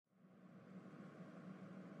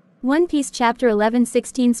One Piece Chapter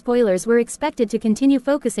 11-16 spoilers were expected to continue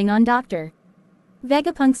focusing on Dr.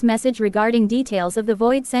 Vegapunk's message regarding details of the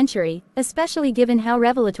Void Century, especially given how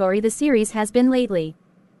revelatory the series has been lately.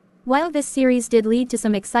 While this series did lead to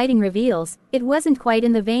some exciting reveals, it wasn't quite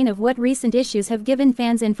in the vein of what recent issues have given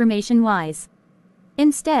fans information-wise.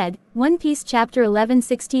 Instead, One Piece Chapter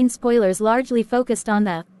 11-16 spoilers largely focused on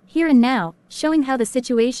the here and now, showing how the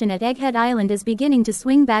situation at Egghead Island is beginning to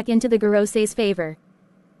swing back into the Gorosei's favor.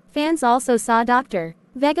 Fans also saw Dr.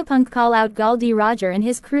 Vegapunk call out Gol D Roger and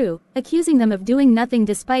his crew, accusing them of doing nothing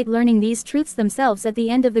despite learning these truths themselves at the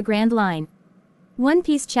end of the Grand Line. One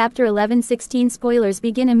Piece Chapter 11-16 spoilers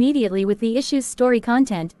begin immediately with the issue's story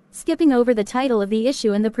content, skipping over the title of the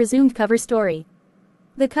issue and the presumed cover story.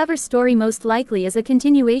 The cover story most likely is a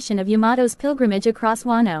continuation of Yamato's pilgrimage across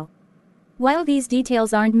Wano. While these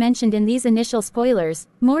details aren't mentioned in these initial spoilers,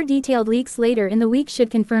 more detailed leaks later in the week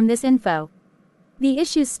should confirm this info. The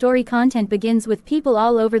issue's story content begins with people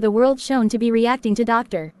all over the world shown to be reacting to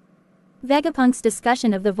Dr. Vegapunk's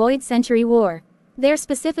discussion of the Void Century War. They're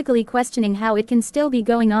specifically questioning how it can still be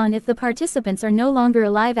going on if the participants are no longer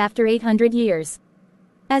alive after 800 years.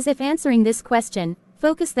 As if answering this question,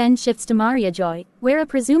 focus then shifts to Maria Joy, where a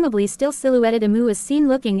presumably still silhouetted Amu is seen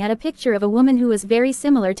looking at a picture of a woman who is very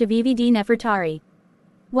similar to VVD Nefertari.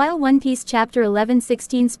 While One Piece Chapter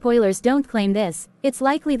 11-16 spoilers don't claim this, it's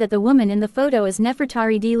likely that the woman in the photo is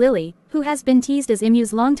Nefertari D. Lily, who has been teased as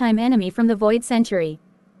Imu's longtime enemy from the Void Century.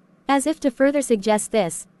 As if to further suggest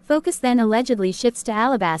this, focus then allegedly shifts to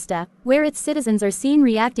Alabasta, where its citizens are seen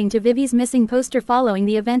reacting to Vivi's missing poster following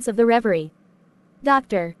the events of the Reverie.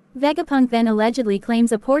 Dr. Vegapunk then allegedly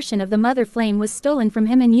claims a portion of the Mother Flame was stolen from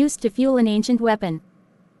him and used to fuel an ancient weapon.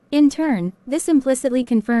 In turn, this implicitly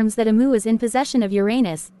confirms that Amu is in possession of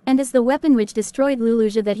Uranus, and is the weapon which destroyed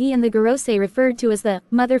Lulusia that he and the Gorosei referred to as the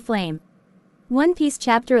Mother Flame. One Piece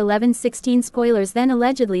Chapter 11-16 spoilers then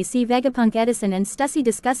allegedly see Vegapunk, Edison and Stussy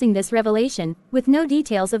discussing this revelation, with no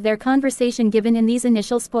details of their conversation given in these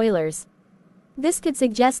initial spoilers. This could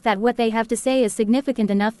suggest that what they have to say is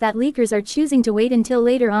significant enough that leakers are choosing to wait until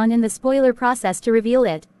later on in the spoiler process to reveal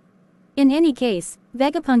it. In any case,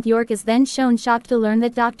 Vegapunk York is then shown shocked to learn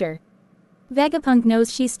that Dr. Vegapunk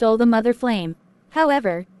knows she stole the Mother Flame.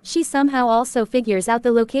 However, she somehow also figures out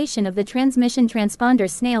the location of the transmission transponder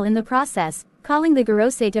snail in the process, calling the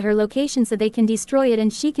Gorosei to her location so they can destroy it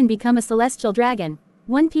and she can become a celestial dragon.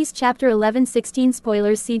 One Piece Chapter 11-16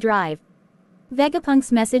 spoilers see Drive.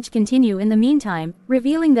 Vegapunk's message continue in the meantime,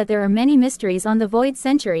 revealing that there are many mysteries on the Void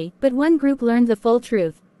Century, but one group learned the full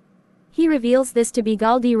truth. He reveals this to be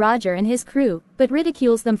Gol D Roger and his crew, but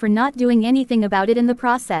ridicules them for not doing anything about it in the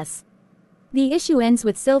process. The issue ends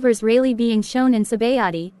with Silver's Rayleigh being shown in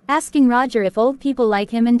Sabayati, asking Roger if old people like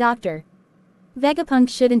him and Dr. Vegapunk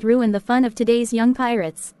shouldn't ruin the fun of today's young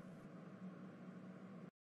pirates.